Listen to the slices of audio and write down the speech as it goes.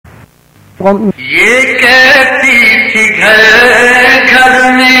یہ کہتی تھی گھر گھر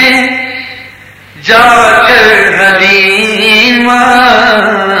میں جا کر حلیمہ،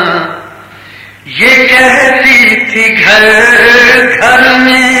 یہ کہتی تھی گھر گھر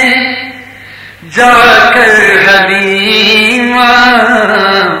میں جا کر حلیمہ،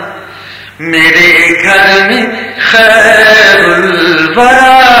 میرے گھر میں خیر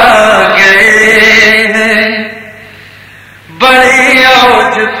الورا گئے ہیں، بڑے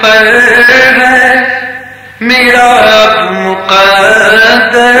اوج پر ہے میرا اب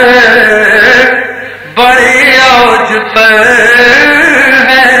مقدر، بڑے اوج پر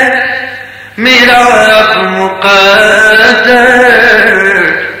ہے میرا اب مقدر،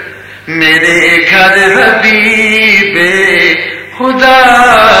 میرے گھر حبیب خدا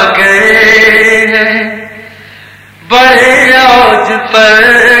گئے ہیں، بڑے اوج پر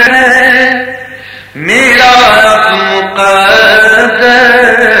ہے میرا اب مقدر،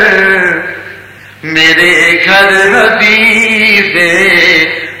 میرے گھر حبیب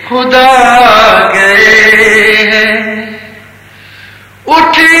خدا گئے ہیں،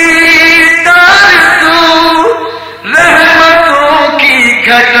 اٹھی رحمتوں کی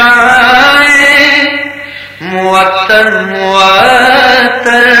گھٹائیں، معطر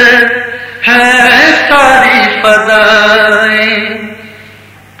معطر ہے ساری فضائیں،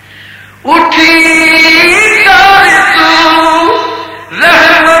 اٹھی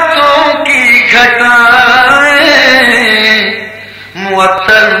رحمتوں کی گھٹائیں،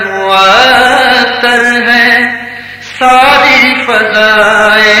 معطر معطر ہے ساری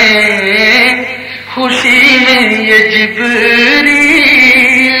فضائیں، خوشی میں یہ جبریل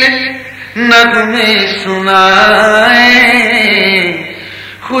نغمے سنائیں،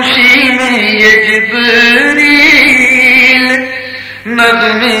 خوشی میں یہ جبریل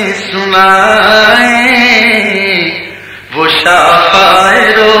نغمے سنائیں، وہ شافع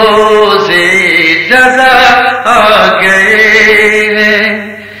روزے جزا آ گئے ہیں،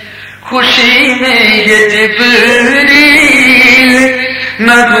 خوشی میں یہ جبریل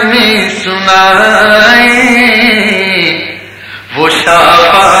نغمے سنائیں، وہ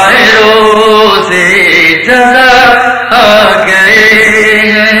شافع روزے جزا آ گئے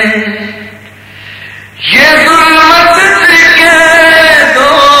ہیں، یہ ظلمت سے کہہ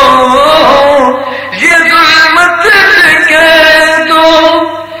دو، یہ ظلمت سے کہہ دو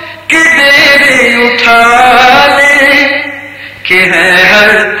کہ ڈیرے اٹھا لے، کہ ہے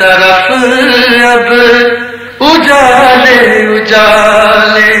ہر طرف اب اجالے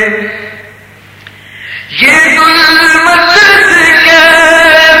اجالے، یہ ظلمت سے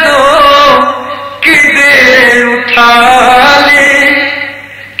کہہ دو کہ ڈیرے اٹھا لے،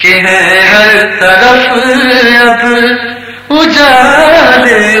 کہ ہے ہر طرف اب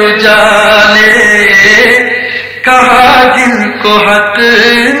اجالے اجالے، کہا جن کو حق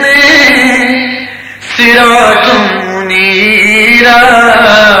نے سراج منیرا،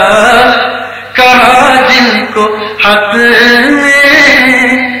 کہا جن کو حق نے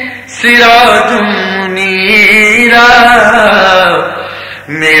سراج منیرا،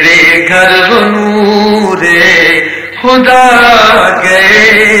 میرے گھر وہ نور خدا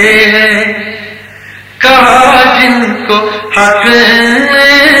گئے ہیں، کہا جن کو حق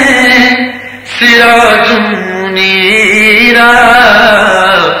نے سراج منیرا،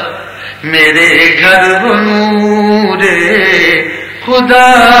 میرے گھر وہ نور خدا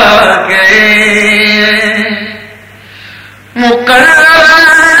گئے ہیں، مقرر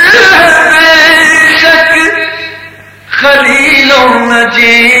بے شک خلیل و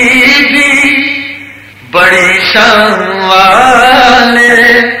نجیبی، بڑی شان والے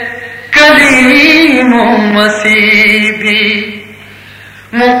کلیم و مسیبی،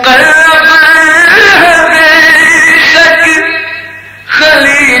 مقرب بے شک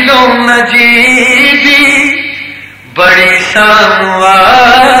خلیل و نجیبی، بڑی شان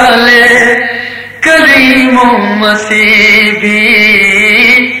والے کلیم و مسیبی،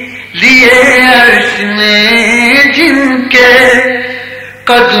 لیے عرش میں جن کے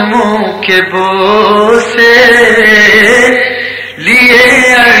قدموں کے بوسے، لیے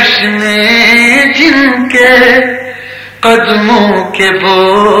عرش میں جن کے قدموں کے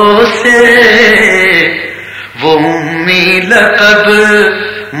بوسے، وہ امی لقب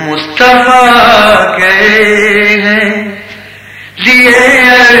مصطفیٰ گئے ہیں، لیے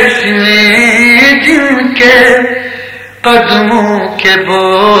عرش میں جن کے قدموں کے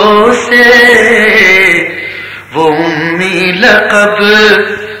بوسے، وہ امی لقب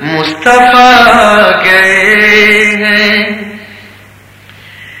مصطفیٰ گئے ہیں،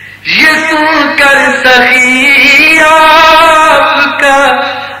 یہ سن کر سخی آپ کا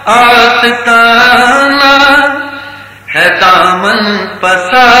آستانہ ہے دامن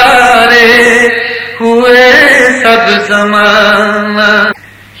پسارے ہوئے سب زمانہ.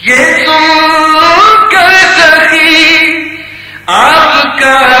 یہ سن کر سخی آپ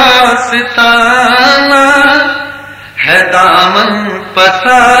کا ستانہ ہے دامن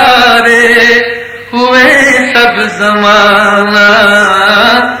پسارے ہوئے سب زمانہ.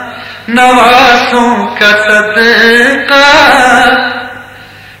 نوازوں کا صدقہ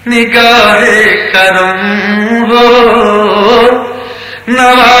نگاہ کرم ہو.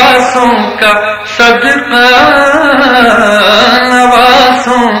 نوازوں کا صدقہ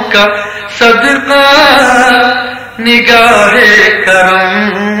نوازوں کا صدقہ نگاہ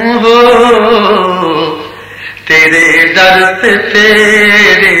کرم ہو. تیرے در پہ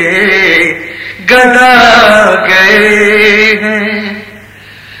تیرے گدا گئے ہیں.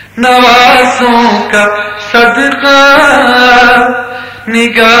 نوازوں کا صدقہ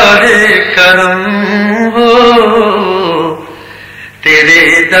نگاہ کرم ہو. تیرے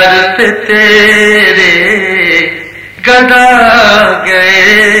در پہ تیرے گدا گئے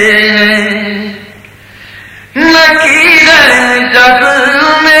ہیں. لکیریں جب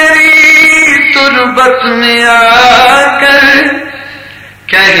میری تربت میں آ کر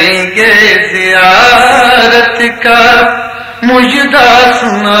کہیں گے زیارت کا مجدہ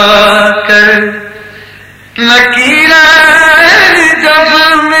سنا کر. لکیریں جب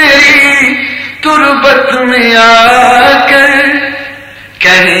میری تربت میں آ کر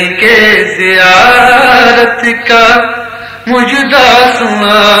کہیں گے زیارت کا مجدہ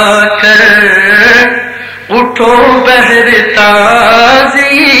سنا کر. اٹھو بہر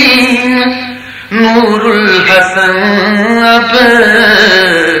تعظیم نور الحسن اب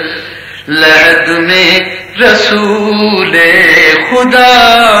لحد میں رسول خدا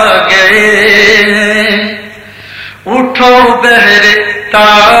گئے. اٹھو بہر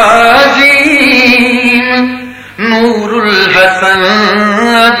تعظیم نور الحسن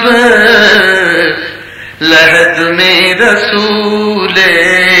اب لحد میں رسول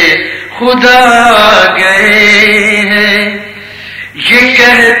خدا گئے ہیں. یہ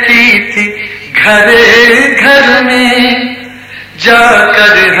کہتی تھی گھر گھر میں جا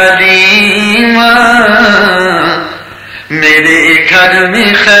کر حلیمہ میرے گھر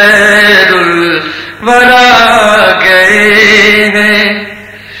میں خیر الورا گئے ہیں.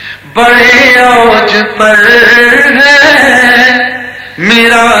 بڑے اوج پر ہے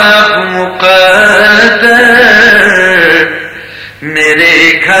میرا مقدر میرے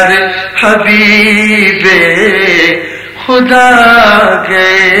گھر حبیب خدا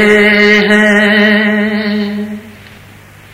گئے ہیں.